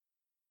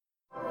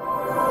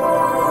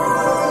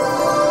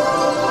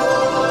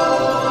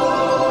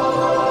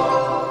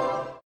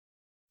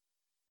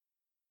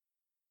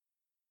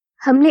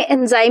हमने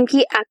एंजाइम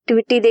की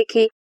एक्टिविटी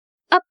देखी।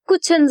 अब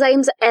कुछ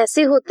एंजाइम्स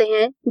ऐसे होते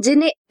हैं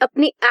जिन्हें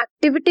अपनी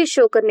एक्टिविटी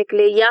शो करने के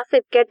लिए या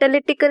फिर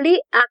कैटालिटिकली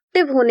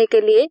एक्टिव होने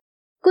के लिए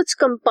कुछ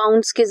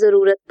कंपाउंड्स की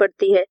जरूरत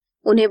पड़ती है,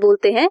 उन्हें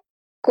बोलते हैं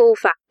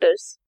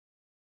कोफैक्टर्स।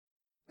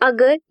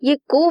 अगर ये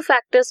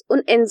कोफैक्टर्स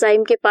उन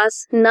एंजाइम के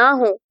पास ना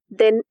हो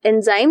देन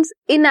एंजाइम्स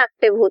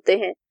इनएक्टिव होते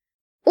हैं।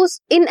 उस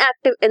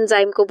इनएक्टिव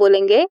एंजाइम को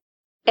बोलेंगे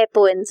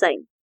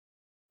एपोएंजाइम।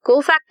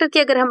 कोफैक्टर की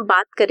अगर हम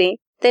बात करें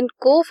then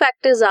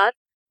cofactors are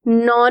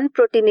non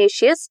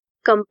proteinaceous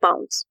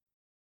compounds.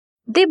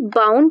 They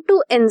bound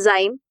to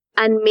enzyme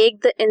and make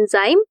the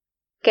enzyme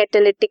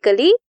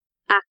catalytically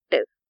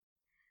active.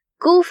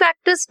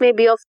 Cofactors may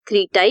be of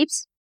three types: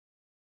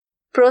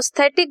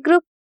 prosthetic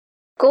group,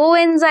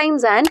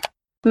 coenzymes and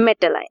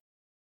metalline.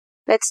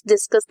 Let's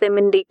discuss them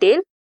in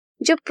detail.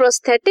 जो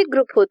prosthetic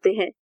group होते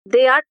हैं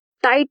they are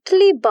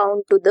tightly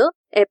bound to the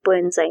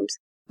apoenzymes.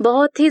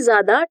 बहुत ही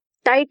ज्यादा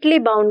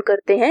tightly bound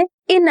करते हैं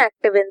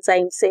inactive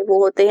enzymes से,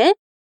 वो होते हैं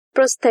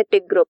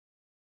prosthetic group.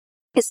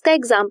 इसका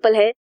एग्जाम्पल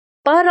है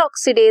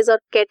peroxidase और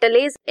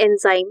catalase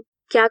enzyme.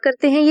 क्या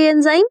करते हैं ये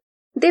enzyme?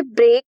 They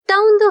break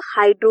down the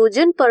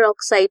hydrogen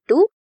peroxide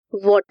to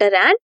water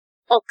and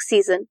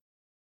oxygen.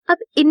 अब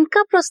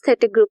इनका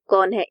प्रोस्थेटिक ग्रुप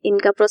कौन है?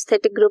 इनका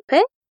प्रोस्थेटिक ग्रुप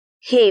है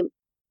हेम.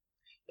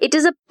 It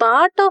is a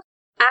part of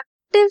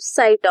active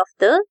site of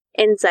the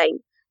enzyme.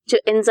 जो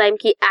एंजाइम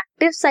की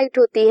एक्टिव साइट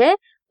होती है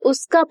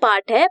उसका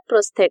पार्ट है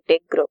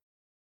prosthetic group.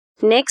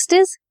 Next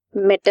is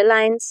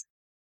metallines.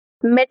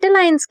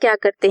 Metallines क्या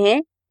करते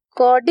हैं?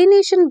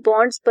 कोऑर्डिनेशन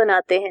बॉन्ड्स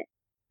बनाते हैं.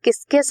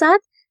 किसके साथ?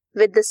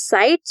 With the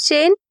side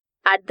chain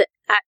at the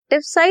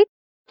active site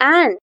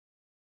and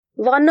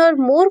one or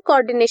more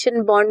coordination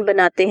bond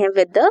बनाते हैं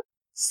with the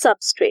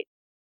substrate.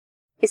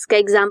 इसका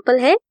एग्जाम्पल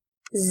है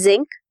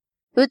zinc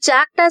which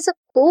act as a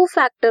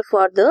cofactor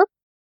for the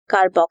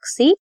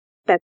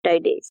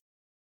carboxypeptidase.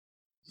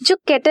 जो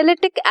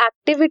कैटालिटिक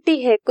एक्टिविटी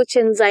है कुछ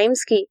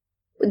एंजाइम्स की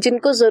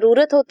जिनको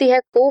जरूरत होती है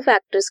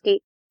कोफैक्टर्स की,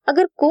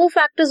 अगर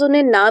कोफैक्टर्स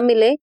उन्हें ना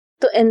मिले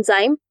तो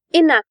एंजाइम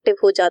इनएक्टिव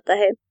हो जाता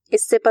है.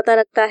 इससे पता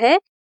लगता है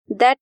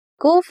that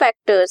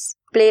cofactors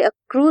play a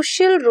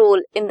crucial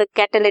role in the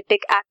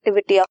catalytic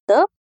activity of the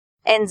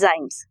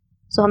enzymes.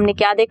 So हमने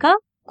क्या देखा?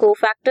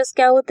 Cofactors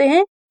क्या होते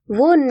हैं?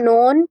 वो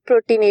नॉन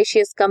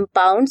प्रोटीनेशियस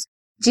कंपाउंड्स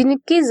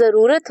जिनकी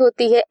जरूरत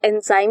होती है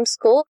एंजाइम्स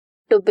को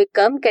to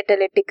become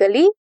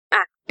कैटालिटिकली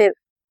active.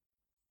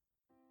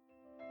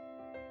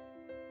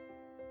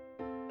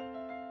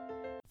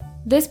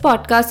 This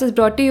podcast is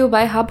brought to you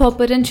by hub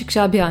hopper and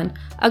Shiksha Abhiyan.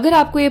 अगर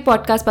आपको ये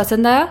पॉडकास्ट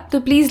पसंद आया तो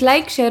प्लीज़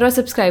लाइक, शेयर और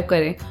सब्सक्राइब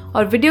करें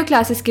और वीडियो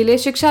क्लासेस के लिए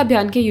शिक्षा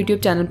अभियान के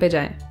YouTube चैनल पर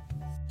जाएं.